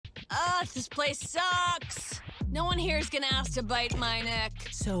this place sucks. No one here is gonna ask to bite my neck.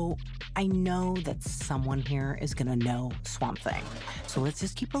 So I know that someone here is gonna know Swamp Thing. So let's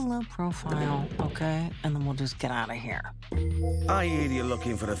just keep a low profile, okay? And then we'll just get out of here. I hear you're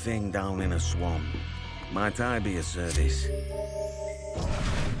looking for a thing down in a swamp. Might I be of service?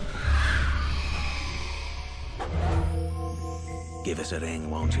 Give us a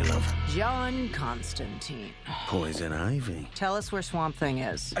ring, won't you, love? John Constantine. Poison ivy. Tell us where Swamp Thing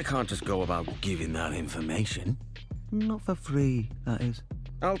is. I can't just go about giving that information. Not for free, that is.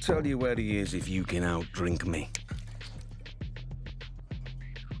 I'll tell you where he is if you can outdrink me.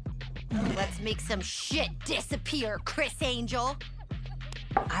 Let's make some shit disappear, Chris Angel.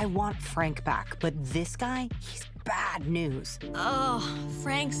 I want Frank back, but this guy, he's bad news. Oh,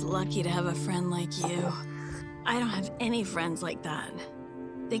 Frank's lucky to have a friend like you. I don't have any friends like that.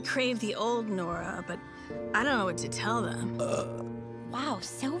 They crave the old Nora, but I don't know what to tell them. Wow,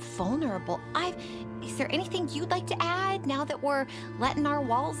 so vulnerable. Is there anything you'd like to add now that we're letting our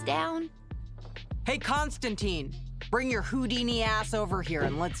walls down? Hey, Constantine, bring your Houdini ass over here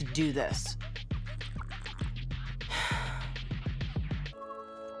and let's do this.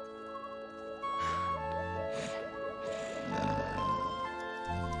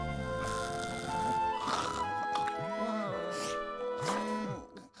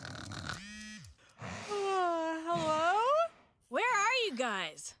 Hello? Where are you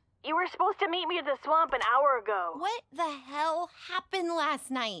guys? You were supposed to meet me at the swamp an hour ago. What the hell happened last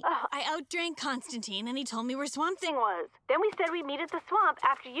night? Oh, I outdrank Constantine and he told me where Swamp Thing Was. Then we said we'd meet at the swamp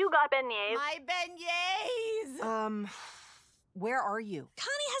after you got beignets. My beignets! Where are you?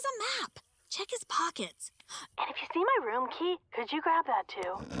 Connie has a map. Check his pockets. And if you see my room key, could you grab that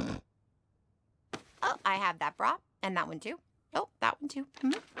too? Oh, I have that bra. And that one too. Oh, that one too.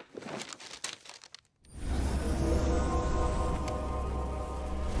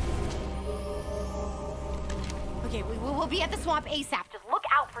 Okay, we'll be at the swamp ASAP. Just look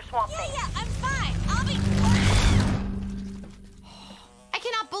out for Swamp Thing. Yeah, I'm fine. I'll be... I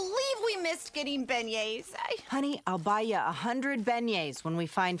cannot believe we missed getting beignets. Honey, I'll buy you 100 beignets when we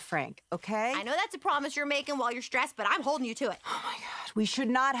find Frank, okay? I know that's a promise you're making while you're stressed, but I'm holding you to it. Oh my God, we should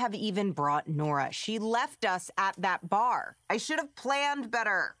not have even brought Nora. She left us at that bar. I should have planned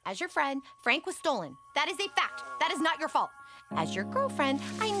better. As your friend, Frank was stolen. That is a fact. That is not your fault. As your girlfriend,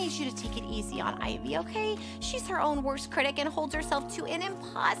 I need you to take it easy on Ivy, okay? She's her own worst critic and holds herself to an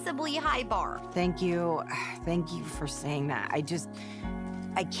impossibly high bar. Thank you. Thank you for saying that.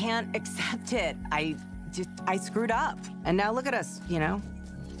 I can't accept it. I screwed up. And now look at us, you know?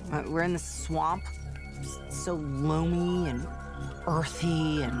 We're in the swamp. So loamy and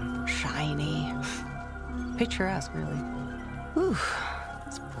earthy and shiny. Picturesque, really. Whew.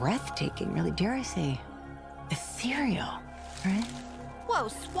 It's breathtaking, really. Dare I say, ethereal. Right? Whoa,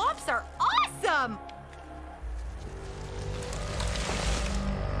 swamps are awesome!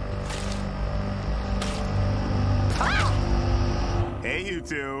 Hey, you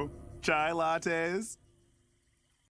two. Chai lattes?